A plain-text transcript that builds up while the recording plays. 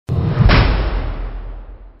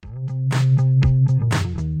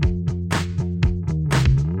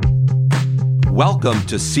Welcome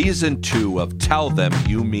to Season 2 of Tell Them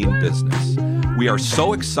You Mean Business. We are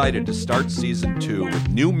so excited to start Season 2 with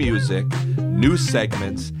new music, new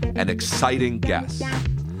segments, and exciting guests.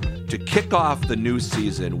 To kick off the new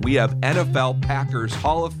season, we have NFL Packers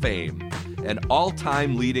Hall of Fame and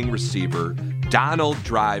all-time leading receiver Donald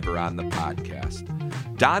Driver on the podcast.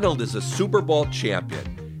 Donald is a Super Bowl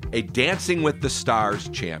champion, a Dancing with the Stars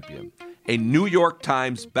champion, a New York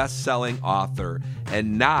Times best-selling author,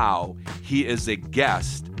 and now he is a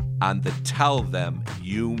guest on the Tell Them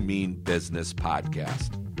You Mean Business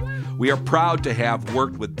podcast. We are proud to have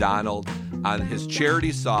worked with Donald on his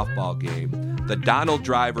charity softball game, the Donald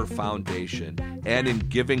Driver Foundation, and in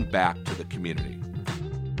giving back to the community.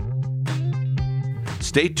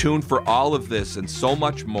 Stay tuned for all of this and so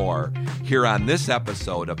much more here on this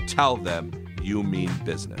episode of Tell Them You Mean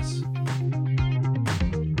Business.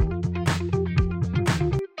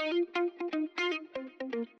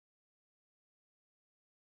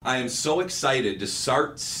 I am so excited to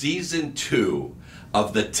start Season 2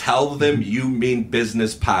 of the Tell Them You Mean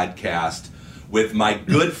Business podcast with my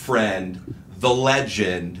good friend, the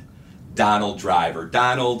legend, Donald Driver.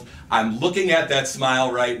 Donald, I'm looking at that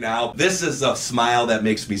smile right now. This is a smile that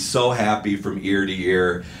makes me so happy from ear to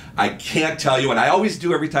ear. I can't tell you, and I always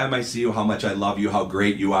do every time I see you, how much I love you, how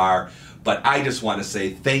great you are. But I just want to say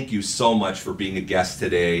thank you so much for being a guest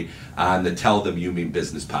today on the Tell Them You Mean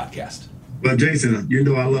Business podcast. Well, Jason, you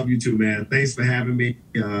know I love you too, man. Thanks for having me.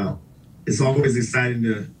 It's always exciting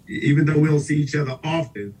to, even though we don't see each other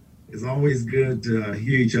often, it's always good to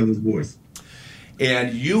hear each other's voice.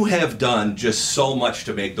 And you have done just so much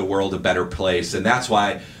to make the world a better place. And that's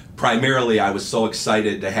why primarily I was so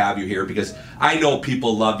excited to have you here, because I know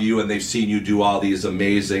people love you and they've seen you do all these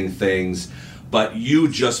amazing things, but you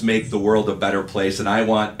just make the world a better place. And I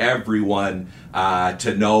want everyone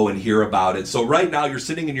to know and hear about it. So right now you're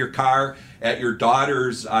sitting in your car at your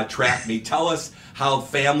daughter's track meet. Tell us how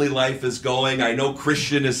family life is going. I know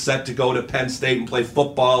Christian is set to go to Penn State and play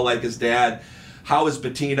football like his dad. How is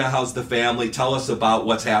Bettina? How's the family? Tell us about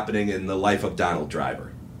what's happening in the life of Donald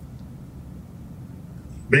Driver.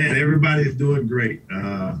 Man, everybody's doing great.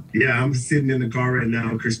 I'm sitting in the car right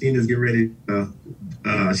now. Christina's getting ready.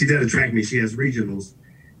 She's at a track meet. She has regionals.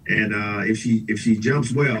 And if she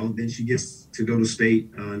jumps well, then she gets to go to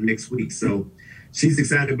state next week. So she's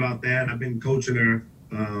excited about that. I've been coaching her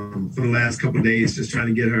for the last couple of days, just trying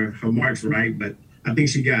to get her marks right. But I think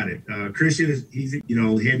she got it. Christian he's heading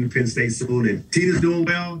to Penn State soon, and Tina's doing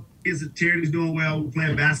well. His charity's doing well. We're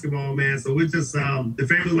playing basketball, man. So we're just the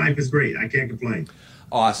family life is great. I can't complain.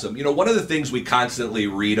 Awesome. You know, one of the things we constantly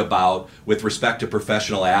read about with respect to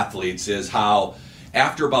professional athletes is how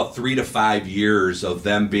after about 3 to 5 years of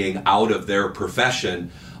them being out of their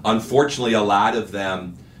profession, unfortunately, a lot of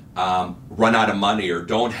them run out of money or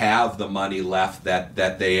don't have the money left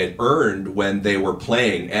that they had earned when they were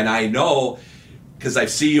playing. And I know, because I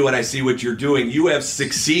see you and I see what you're doing, you have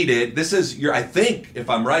succeeded. This is I think, if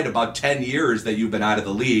I'm right, about 10 years that you've been out of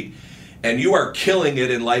the league, and you are killing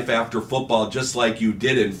it in life after football, just like you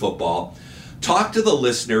did in football. Talk to the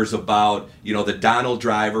listeners about, the Donald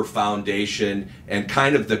Driver Foundation and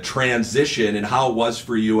kind of the transition and how it was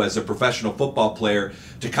for you as a professional football player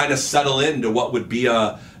to kind of settle into what would be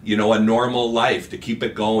a normal life, to keep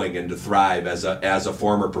it going and to thrive as a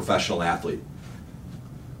former professional athlete.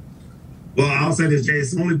 Well, I'll say this, Jay.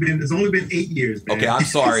 It's only been 8 years, man. Okay, I'm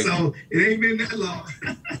sorry. So it ain't been that long.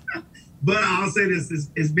 But I'll say this: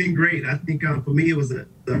 it's been great. I think for me, it was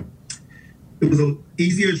an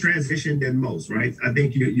easier transition than most. Right? I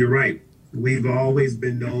think you're right. We've always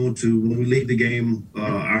been known to, when we leave the game,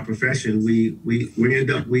 our profession, we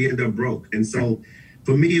end up broke. And so,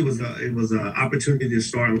 for me, it was an opportunity to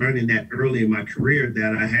start learning that early in my career,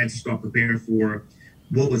 that I had to start preparing for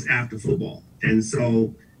what was after football. And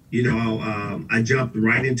so, I jumped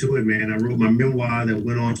right into it, man. I wrote my memoir that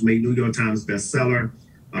went on to make New York Times bestseller.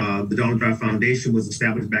 The Donald Driver Foundation was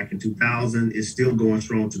established back in 2000. It's still going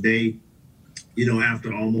strong today.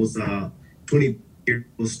 After almost 20 years,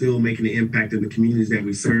 we're still making an impact in the communities that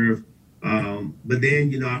we serve. But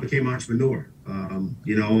then, I became an entrepreneur.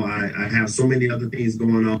 I have so many other things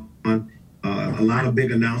going on. A lot of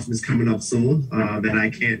big announcements coming up soon that I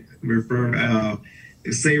can't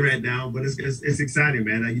say right now, but it's exciting,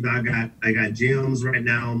 man. I got gyms right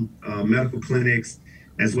now, medical clinics,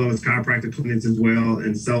 as well as chiropractic clinics as well.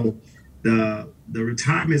 And so the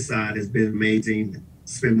retirement side has been amazing.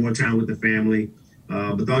 Spend more time with the family.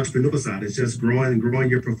 But the entrepreneur side is just growing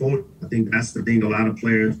your portfolio. I think that's the thing a lot of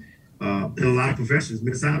players and a lot of professionals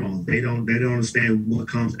miss out on. They don't understand what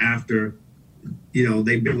comes after,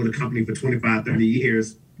 they've been with a company for 25, 30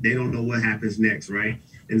 years. they don't know what happens next, right?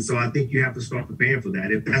 And so I think you have to start preparing for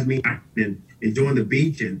that. If that's me and enjoying the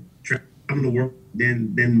beach and traveling to work,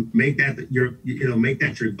 then make that your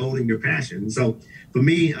goal and your passion. And so for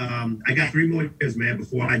me, I got 3 more years, man,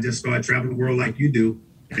 before I just start traveling the world like you do,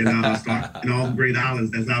 and start in all the great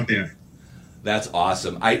islands that's out there. That's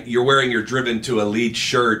awesome. You're wearing your Driven to Elite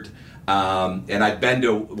shirt, and I've been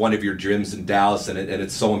to one of your gyms in Dallas, and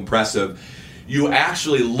it's so impressive. You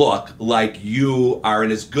actually look like you are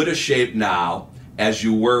in as good a shape now as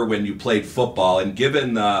you were when you played football. And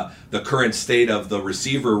given the current state of the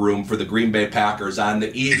receiver room for the Green Bay Packers on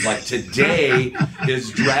the eve, like today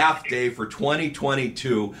is draft day for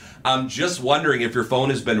 2022, I'm just wondering if your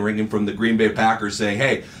phone has been ringing from the Green Bay Packers saying,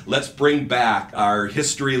 hey, let's bring back our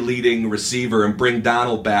history-leading receiver and bring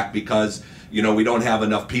Donald back because, we don't have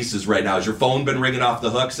enough pieces right now. Has your phone been ringing off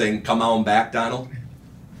the hook saying, come on back, Donald?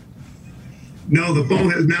 No, the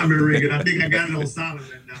phone has not been ringing. I think I got it on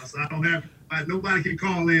silent right now, so I don't have nobody can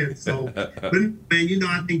call in. So, but man,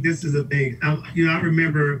 I think this is a thing.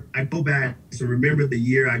 I go back to remember the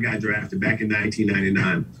year I got drafted back in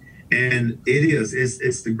 1999. And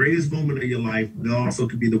it's the greatest moment of your life, but it also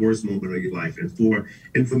could be the worst moment of your life. And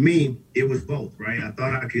for me, it was both, right? I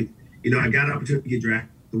thought I could, I got an opportunity to get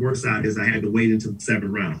drafted. The worst side is I had to wait until the 7th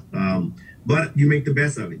round. But you make the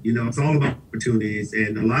best of it. It's all about opportunities.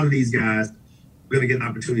 And a lot of these guys are going to get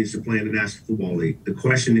opportunities to play in the National Football League. The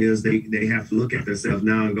question is they have to look at themselves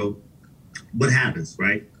now and go, what happens,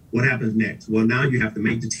 right? What happens next? Well, now you have to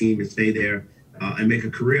make the team and stay there and make a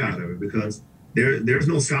career out of it because there's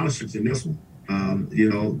no scholarships in this one.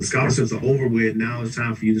 The scholarships are over with. Now it's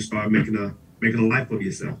time for you to start making a life for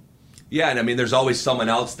yourself. Yeah, and I mean, there's always someone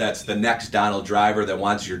else that's the next Donald Driver that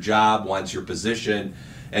wants your job, wants your position,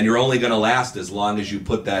 and you're only going to last as long as you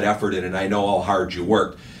put that effort in, and I know how hard you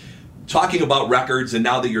worked. Talking about records, and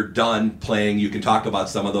now that you're done playing, you can talk about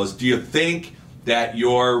some of those. Do you think that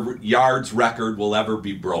your yards record will ever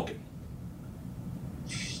be broken?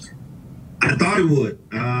 I thought it would.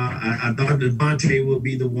 I thought Devontae would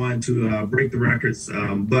be the one to break the records,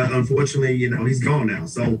 but unfortunately, he's gone now.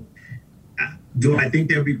 So do I think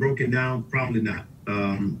they'll be broken down? Probably not.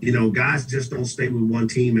 Guys just don't stay with one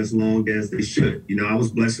team as long as they should. I was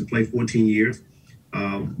blessed to play 14 years,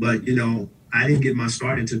 but I didn't get my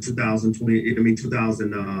start until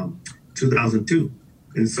 2002,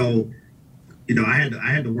 and so I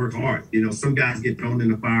had to work hard. Some guys get thrown in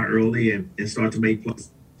the fire early and start to make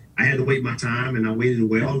plays. I had to wait my time, and I waited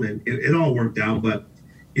well, and it all worked out. But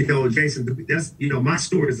Jason, that's my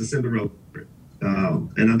story is a Cinderella.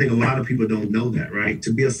 And I think a lot of people don't know that, right?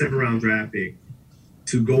 To be a 7th-round draft pick,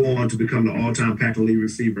 to go on to become the all-time Packer lead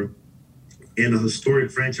receiver in a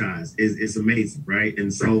historic franchise is amazing, right?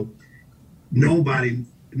 And so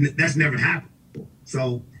that's never happened before.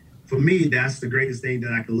 So for me, that's the greatest thing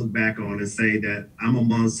that I can look back on and say that I'm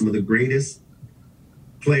among some of the greatest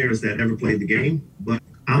players that ever played the game, but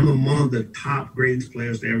I'm among the top greatest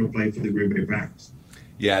players to ever play for the Green Bay Packers.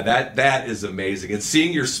 Yeah, that is amazing. And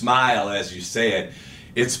seeing your smile as you say it,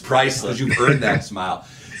 it's priceless. You've earned that smile.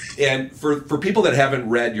 And for people that haven't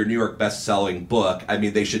read your New York best-selling book, I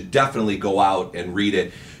mean, they should definitely go out and read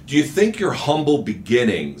it. Do you think your humble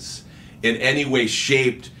beginnings in any way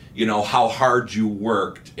shaped, how hard you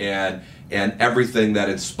worked and everything that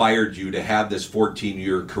inspired you to have this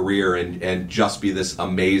 14-year career and just be this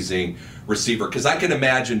amazing receiver? Because I can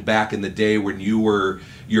imagine back in the day when you were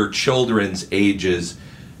your children's ages,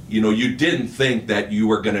 you didn't think that you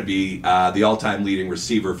were going to be the all-time leading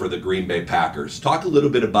receiver for the Green Bay Packers. Talk a little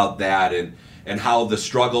bit about that and how the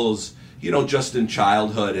struggles, just in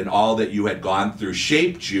childhood and all that you had gone through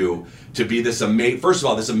shaped you to be this first of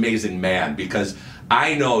all, this amazing man, because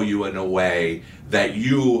I know you in a way that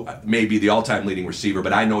you may be the all-time leading receiver,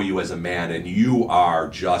 but I know you as a man, and you are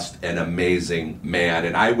just an amazing man.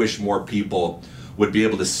 And I wish more people would be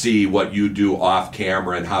able to see what you do off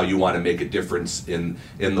camera and how you want to make a difference in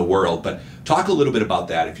the world. But talk a little bit about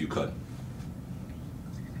that if you could.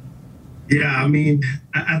 Yeah, I mean,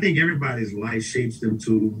 I think everybody's life shapes them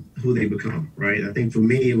to who they become, right? I think for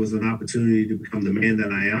me, it was an opportunity to become the man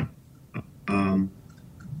that I am,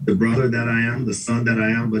 the brother that I am, the son that I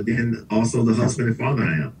am, but then also the husband and father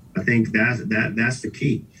I am. I think that's the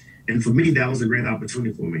key. And for me, that was a great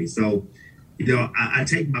opportunity for me. So, I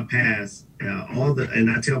take my past, and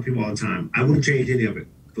I tell people all the time, I wouldn't change any of it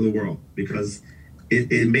for the world because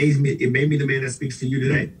it made me the man that speaks to you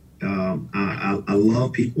today. I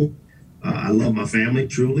love people. I love my family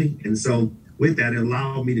truly, and so with that, it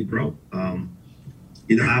allowed me to grow.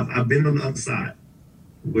 I've been on the other side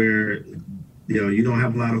where you don't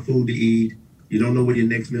have a lot of food to eat. You don't know where your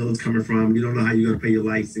next meal is coming from. You don't know how you're going to pay your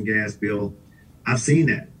lights and gas bill. I've seen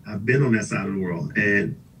that. I've been on that side of the world,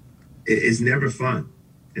 and it's never fun.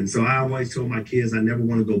 And so I always told my kids I never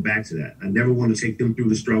want to go back to that. I never want to take them through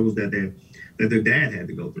the struggles that their dad had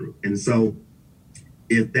to go through. And so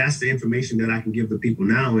if that's the information that I can give the people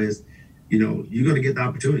now is, you're going to get the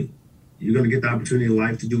opportunity. You're going to get the opportunity in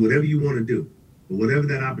life to do whatever you want to do. But whatever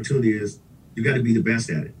that opportunity is, you got to be the best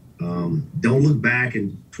at it. Don't look back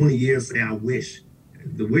in 20 years and say, I wish.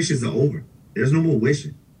 The wishes are over. There's no more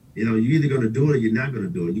wishing. You're either going to do it or you're not going to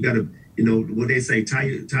do it. You got to, what they say, tie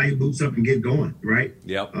your boots up and get going, right?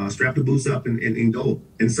 Yep. Strap the boots up and go.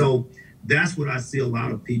 And so that's what I see a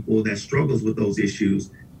lot of people that struggles with those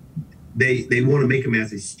issues. They want to make them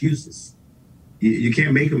as excuses. You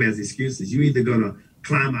can't make them as excuses. You're either going to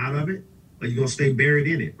climb out of it or you're going to stay buried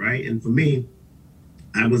in it, right? And for me,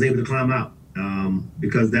 I was able to climb out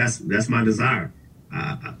because that's my desire.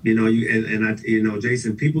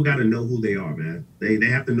 Jason, people got to know who they are, man. They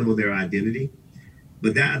have to know their identity.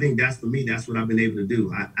 But I think that's for me, that's what I've been able to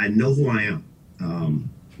do. I know who I am.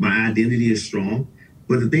 My identity is strong.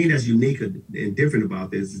 But the thing that's unique and different about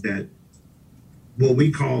this is that what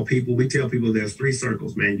we tell people there's 3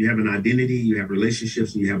 circles, man. You have an identity, you have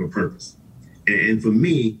relationships, and you have a purpose. And for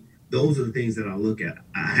me, those are the things that I look at.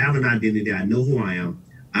 I have an identity. I know who I am.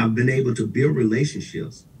 I've been able to build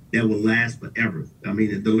relationships that will last forever. I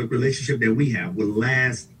mean, the relationship that we have will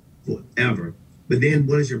last forever. But then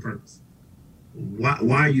what is your purpose? Why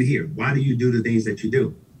are you here? Why do you do the things that you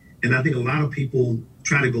do? And I think a lot of people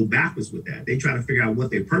try to go backwards with that. They try to figure out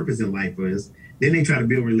what their purpose in life is. Then they try to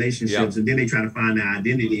build relationships, and then they try to find their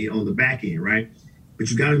identity on the back end, right? But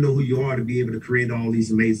you got to know who you are to be able to create all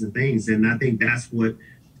these amazing things. And I think that's what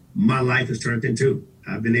my life has turned into.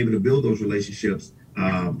 I've been able to build those relationships,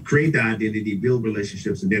 create the identity, build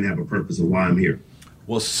relationships, and then have a purpose of why I'm here.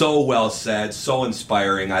 Well, so well said, so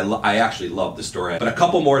inspiring. I actually love the story. But a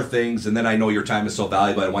couple more things, and then I know your time is so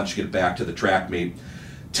valuable, I want you to get back to the track meet.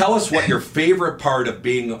 Tell us what your favorite part of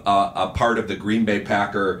being a part of the Green Bay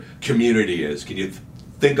Packer community is. Can you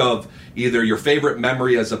think of either your favorite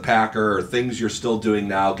memory as a Packer or things you're still doing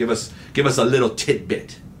now? Give us a little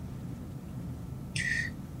tidbit.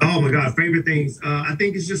 Oh my God, favorite things. I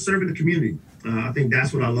think it's just serving the community. I think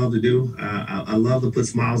that's what I love to do. I love to put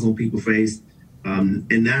smiles on people's face and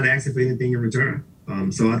not asking for anything in return.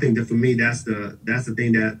 So I think that for me, that's the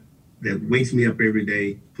thing that wakes me up every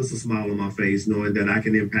day, puts a smile on my face, knowing that I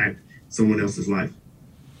can impact someone else's life.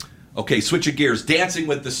 Okay, switching gears. Dancing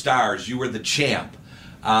with the Stars. You were the champ.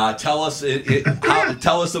 Tell us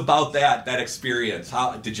tell us about that experience.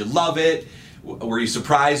 How did you love it? Were you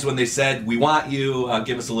surprised when they said, we want you?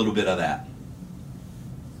 Give us a little bit of that.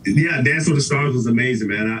 Yeah, Dancing with the Stars was amazing,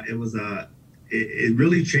 man. It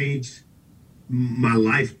really changed my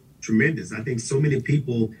life tremendous. I think so many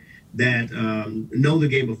people that know the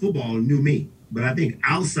game of football knew me. But I think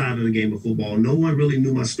outside of the game of football, no one really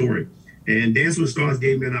knew my story. And Dancing with the Stars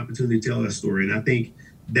gave me an opportunity to tell that story. And I think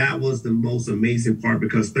that was the most amazing part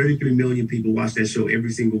because 33 million people watch that show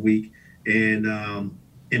every single week. And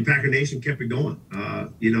Packer Nation kept it going. I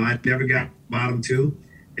never got bottom 2.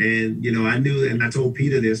 And, I knew, and I told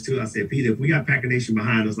Peter this too. I said, Peter, if we got Packer Nation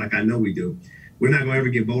behind us, like I know we do, we're not going to ever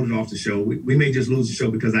get voted off the show. We may just lose the show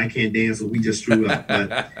because I can't dance or we just screw up.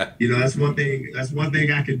 But, that's one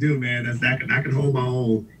thing I could do, man. I can hold my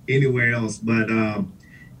own anywhere else. But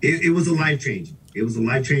it was a life-changing. It was a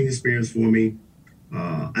life-changing experience for me.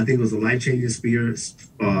 I think it was a life-changing experience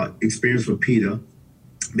for Peter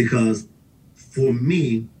because for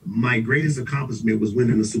me, my greatest accomplishment was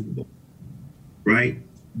winning the Super Bowl, right?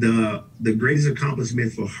 The greatest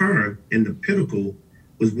accomplishment for her and the pinnacle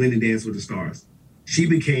was winning Dance with the Stars. She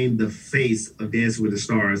became the face of Dancing with the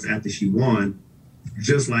Stars after she won,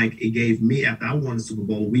 just like it gave me, after I won the Super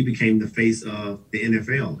Bowl, we became the face of the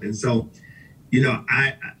NFL. And so,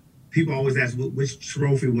 people always ask, which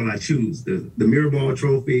trophy will I choose? The Mirrorball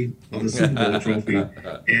trophy or the Super Bowl trophy?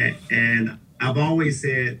 And I've always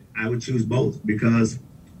said I would choose both because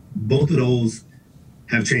both of those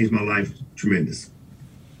have changed my life tremendous.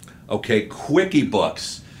 Okay, Quickie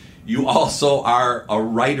Books. You also are a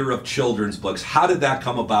writer of children's books. How did that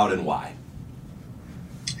come about and why?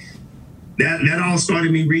 That all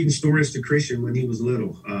started me reading stories to Christian when he was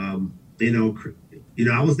little.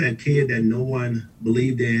 I was that kid that no one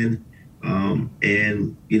believed in.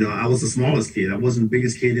 I was the smallest kid. I wasn't the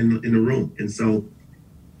biggest kid in the room. And so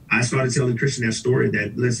I started telling Christian that story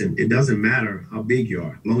that, listen, it doesn't matter how big you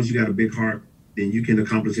are. As long as you got a big heart, then you can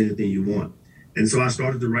accomplish anything you want. And so I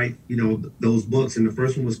started to write, those books. And the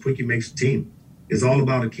first one was Quickie Makes the Team. It's all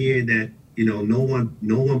about a kid that, no one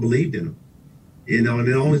believed in him. And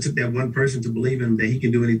it only took that one person to believe in him that he can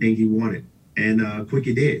do anything he wanted. And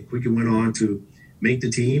Quickie did. Quickie went on to make the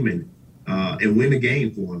team and win the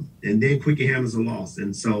game for them. And then Quickie hammers a loss.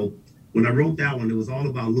 And so when I wrote that one, it was all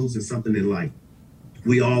about losing something in life.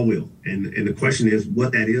 We all will. And the question is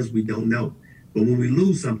what that is, we don't know. But when we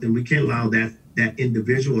lose something, we can't allow that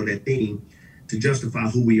individual or that thing to justify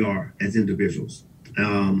who we are as individuals.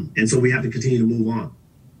 And so we have to continue to move on.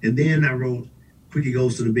 And then I wrote Quickie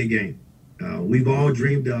Goes to the Big Game. We've all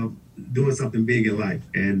dreamed of doing something big in life.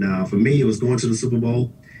 And for me, it was going to the Super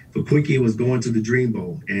Bowl. For Quickie, it was going to the Dream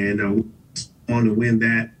Bowl. And we want to win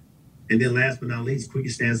that. And then last but not least, Quickie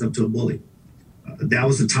stands up to a bully. That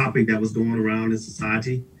was a topic that was going around in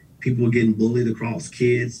society. People were getting bullied across,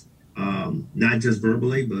 kids, not just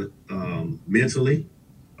verbally, but mentally,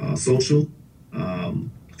 social,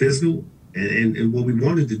 physical. And what we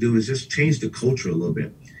wanted to do is just change the culture a little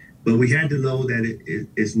bit. But we had to know that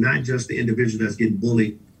it's not just the individual that's getting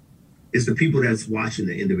bullied. It's the people that's watching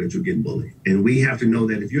the individual getting bullied. And we have to know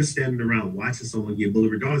that if you're standing around watching someone get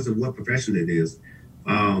bullied, regardless of what profession it is,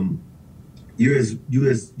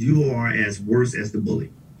 you are as worse as the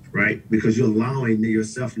bully, right? Because you're allowing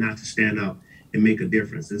yourself not to stand up and make a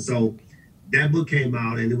difference. And so that book came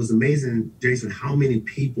out, and it was amazing, Jason, how many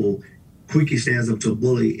people Quickie Stands Up to a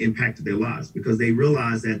Bully impacted their lives, because they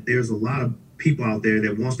realized that there's a lot of people out there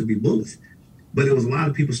that wants to be bullies. But there was a lot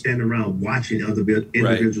of people standing around watching other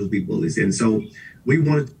individuals be bullies. And so we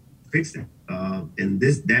wanted to fix that. And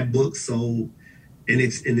that book sold, and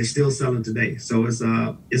it's still selling today. So it's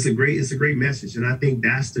a great message. And I think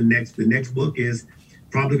that's the next book is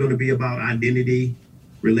probably going to be about identity,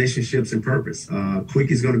 relationships, and purpose.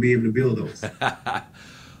 Quickie's going to be able to build those.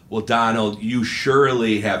 Well, Donald, you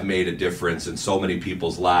surely have made a difference in so many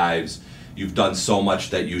people's lives. You've done so much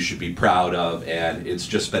that you should be proud of, and it's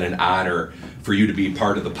just been an honor for you to be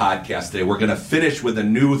part of the podcast today. We're going to finish with a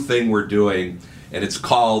new thing we're doing, and it's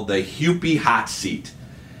called the Hupie Hot Seat.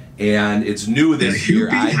 And it's new this year.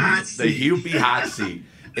 The Hupie Hot Seat.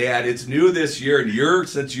 And it's new this year, and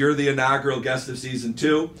since you're the inaugural guest of season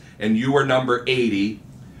 2, and you are number 80,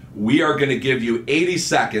 we are going to give you 80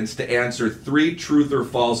 seconds to answer 3 truth or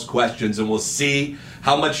false questions, and we'll see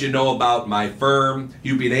how much you know about my firm,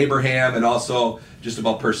 Hupie and Abraham, and also just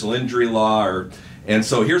about personal injury law. And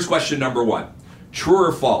so here's question number 1. True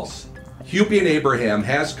or false? Hupie and Abraham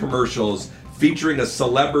has commercials featuring a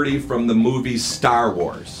celebrity from the movie Star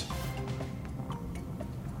Wars.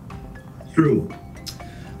 True.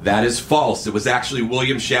 That is false. It was actually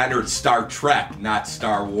William Shatner at Star Trek, not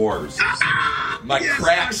Star Wars. My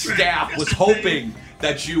crack staff was hoping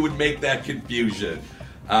that you would make that confusion.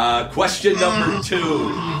 Question number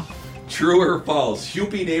 2. True or false?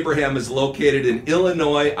 Hupie and Abraham is located in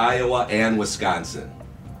Illinois, Iowa, and Wisconsin.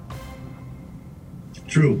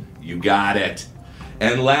 True. You got it.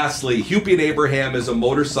 And lastly, Hupie and Abraham is a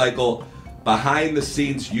motorcycle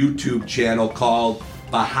behind-the-scenes YouTube channel called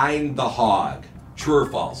Behind the Hog. True or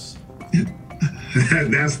false?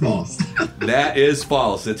 That's false. That is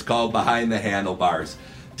false. It's called Behind the Handlebars.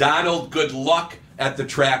 Donald, good luck at the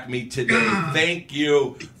track meet today. Thank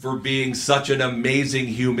you for being such an amazing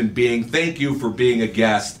human being. Thank you for being a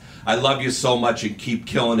guest. I love you so much, and keep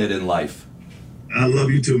killing it in life. I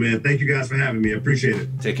love you too, man. Thank you guys for having me. I appreciate it.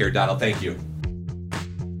 Take care, Donald. Thank you.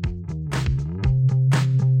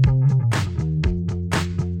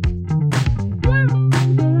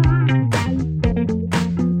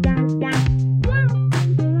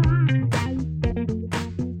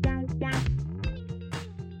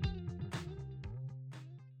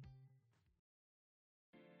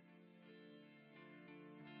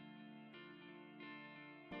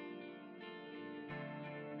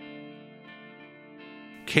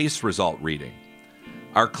 Case result reading.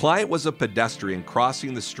 Our client was a pedestrian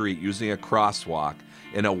crossing the street using a crosswalk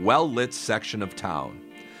in a well-lit section of town.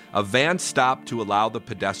 A van stopped to allow the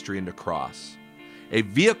pedestrian to cross. A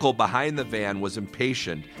vehicle behind the van was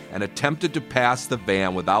impatient and attempted to pass the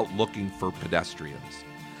van without looking for pedestrians.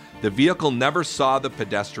 The vehicle never saw the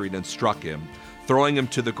pedestrian and struck him, throwing him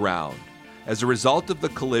to the ground. As a result of the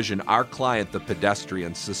collision, our client, the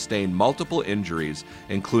pedestrian, sustained multiple injuries,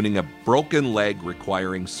 including a broken leg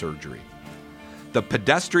requiring surgery. The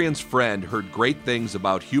pedestrian's friend heard great things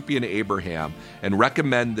about Hupie and Abraham and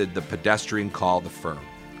recommended the pedestrian call the firm.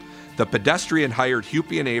 The pedestrian hired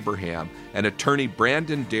Hupie and Abraham, and attorney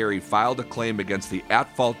Brandon Derry filed a claim against the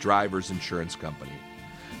at-fault driver's insurance company.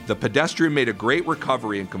 The pedestrian made a great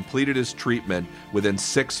recovery and completed his treatment within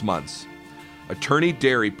 6 months. Attorney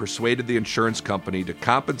Derry persuaded the insurance company to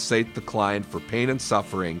compensate the client for pain and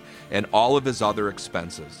suffering and all of his other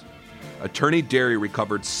expenses. Attorney Derry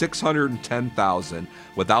recovered $610,000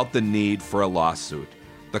 without the need for a lawsuit.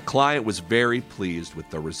 The client was very pleased with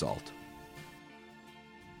the result.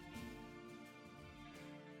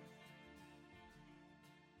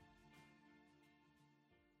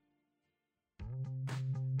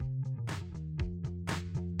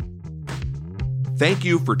 Thank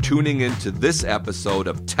you for tuning in to this episode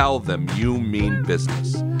of Tell Them You Mean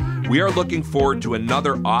Business. We are looking forward to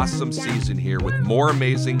another awesome season here with more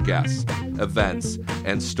amazing guests, events,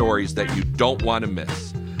 and stories that you don't want to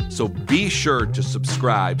miss. So be sure to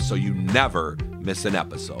subscribe so you never miss an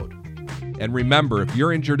episode. And remember, if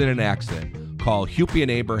you're injured in an accident, call Hupy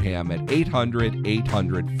and Abraham at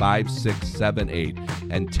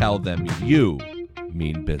 800-800-5678 and tell them you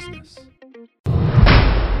mean business.